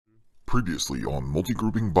Previously on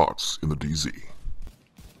multi-grouping bots in the DZ.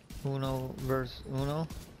 Uno versus uno.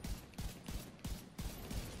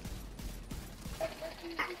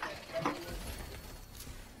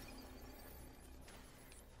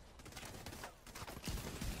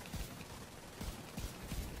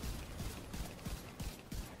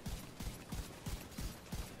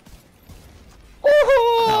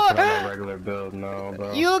 Regular build, no,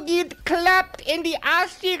 bro. You get clapped in the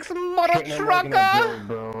ass cheeks, mother trucker!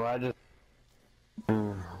 Bro, I just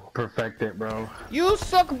perfect it, bro. You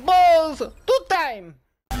suck balls 2 times.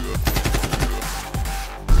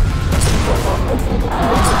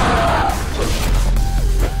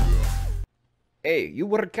 Hey, you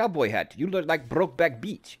wear a cowboy hat. You look like Brokeback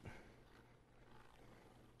Beach.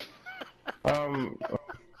 You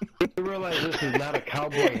realize this is not a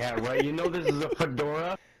cowboy hat, right? You know this is a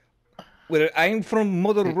fedora? Well, I'm from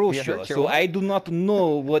Mother Russia, so I do not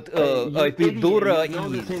know what a fedora you know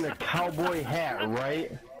is. this ain't a cowboy hat,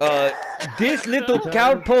 right? This little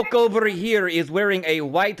cowpoke over here is wearing a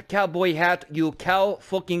white cowboy hat, you cow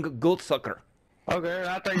fucking goat sucker. Okay,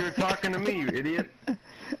 I thought you were talking to me, you idiot.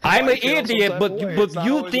 I'm an idiot, but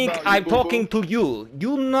you think I'm talking to you.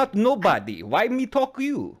 You not nobody. Why me talk to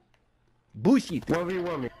you? Bullshit.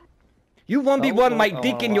 1v1 me. You 1v1 my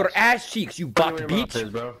dick in your ass cheeks, you butt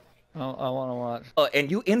bitch. I wanna watch. And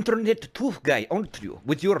you internet tooth guy, aren't you?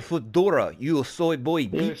 With your fedora, you soy boy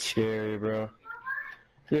bitch. You're scary, bro.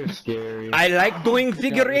 You're scary. I like doing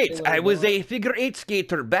figure eights. I was a figure eight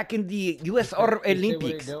skater back in the USR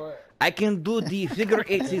Olympics. I can do the figure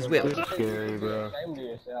eights as well. You're scary, bro.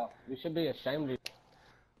 You should be ashamed of yourself.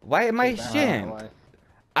 Why am I ashamed?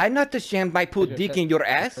 I'm not ashamed I put dick in your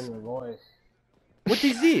ass. What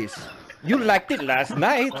is this? You liked it last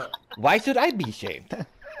night. Why should I be ashamed?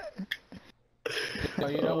 So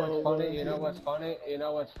you know what's funny? You know what's funny? You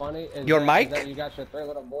know what's funny? Is Your that, mic? Is that you got your 3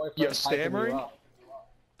 little boyfriends. You're stammering?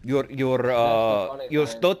 You're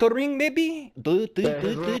stuttering maybe?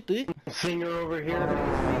 Singer over here.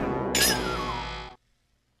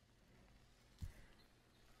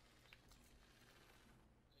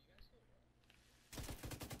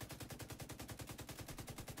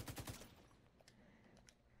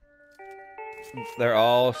 They're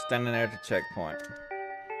all standing there at the checkpoint.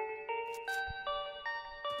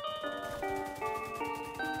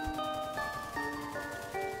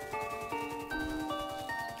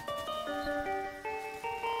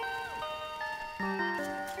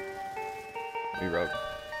 Reroad.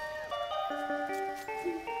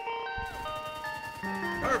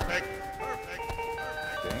 Perfect!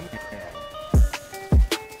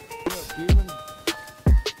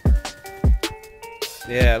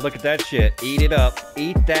 Yeah, look at that shit. Eat it up.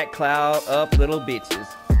 Eat that cloud up, little bitches.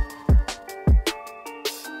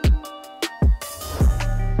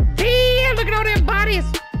 Damn, look at all their bodies.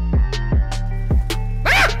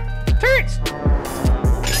 Ah! Turrets!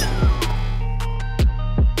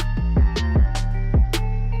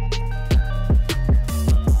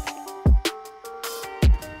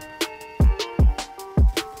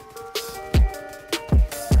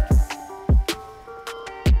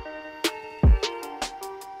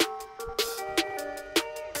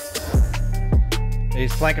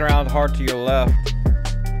 He's flanking around hard to your left.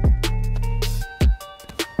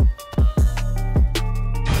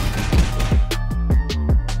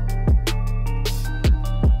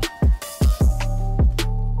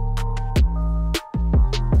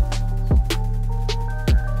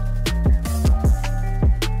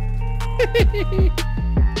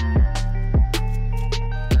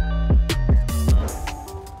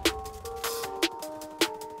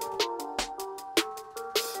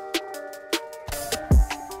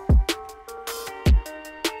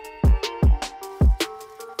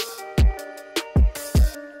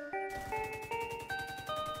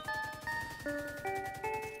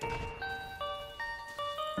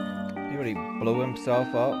 He already blew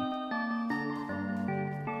himself up.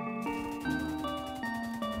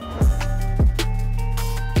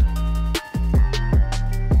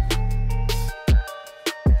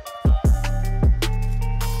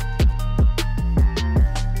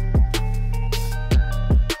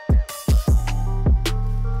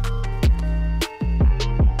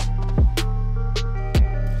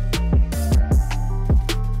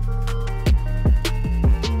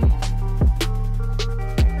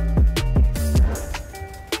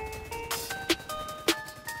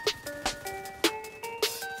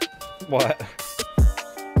 What?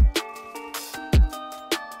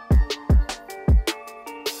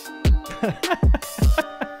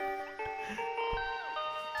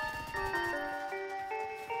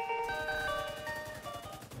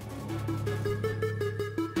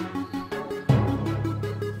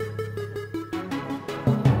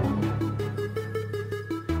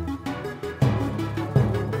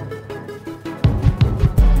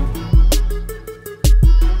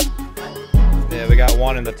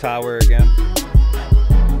 one in the tower again.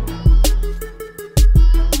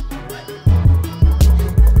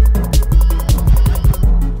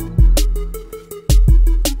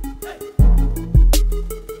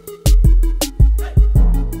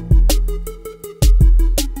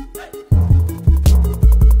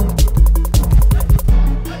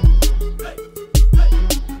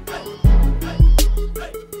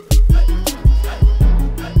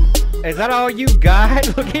 Is that all you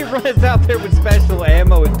got? Look, he runs out there with special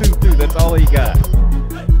ammo and 2-2. That's all he got.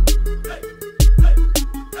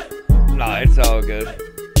 No, it's all good.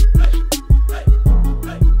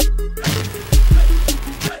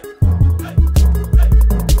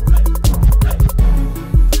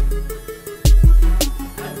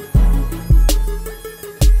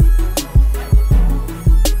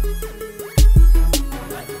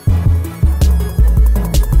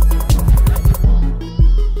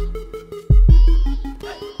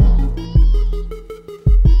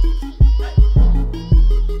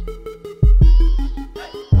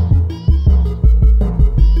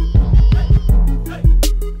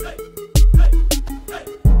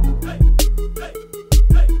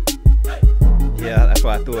 Yeah, that's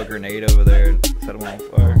why I threw a grenade over there and set him on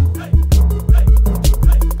fire.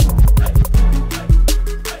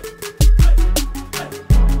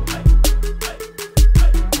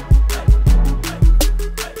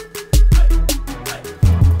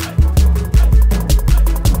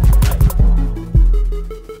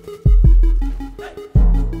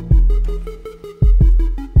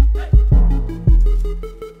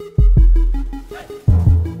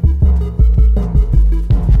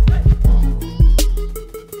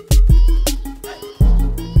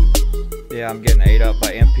 Yeah, I'm getting ate up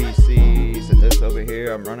by NPCs and this over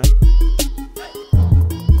here I'm running.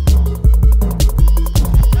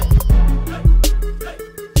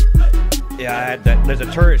 Yeah, I had that. There's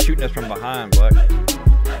a turret shooting us from behind, but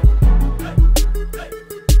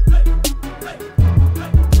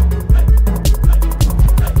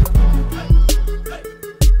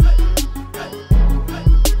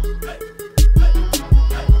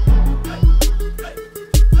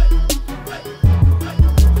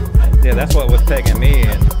yeah, that's what was taking me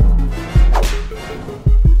in.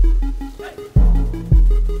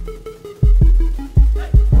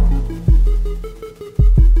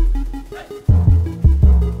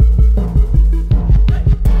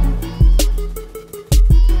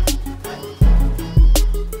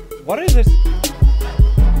 What is this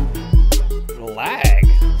lag?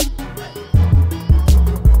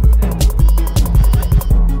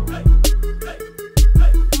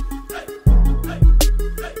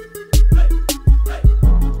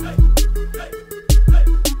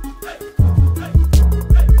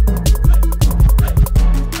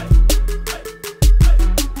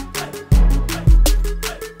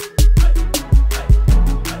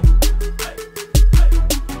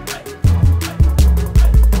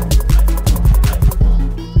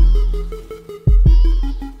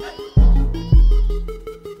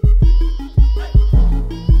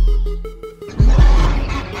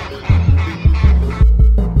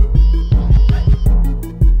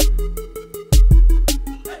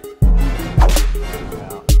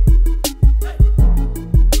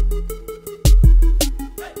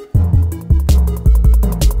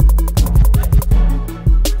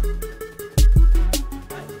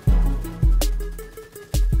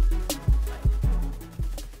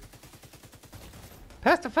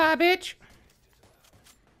 Pacify, bitch!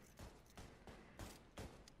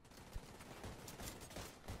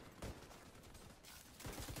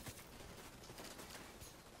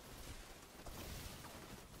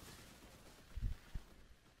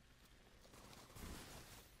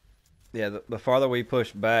 Yeah, the farther we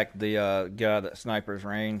push back, the guy that sniper's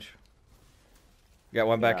range. Got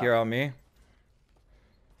one back here on me.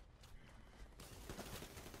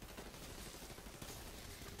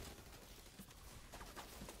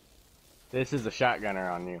 This is a shotgunner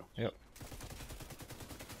on you. Yep.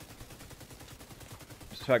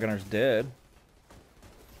 Shotgunner's dead.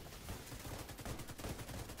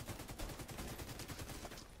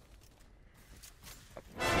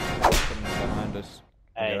 Something behind us.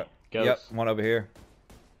 Hey, Yep. Ghost. Yep, one over here.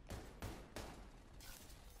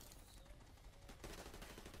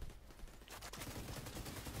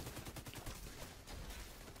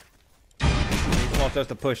 He wants us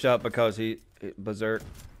to push up because he berserk.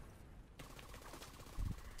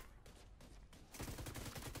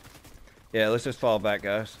 Yeah, let's just fall back,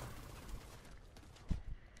 guys.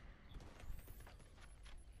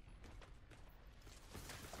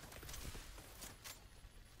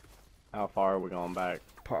 How far are we going back?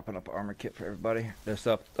 Popping up armor kit for everybody. This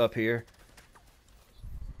up here.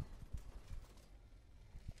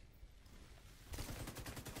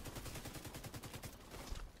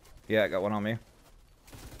 Yeah, I got one on me.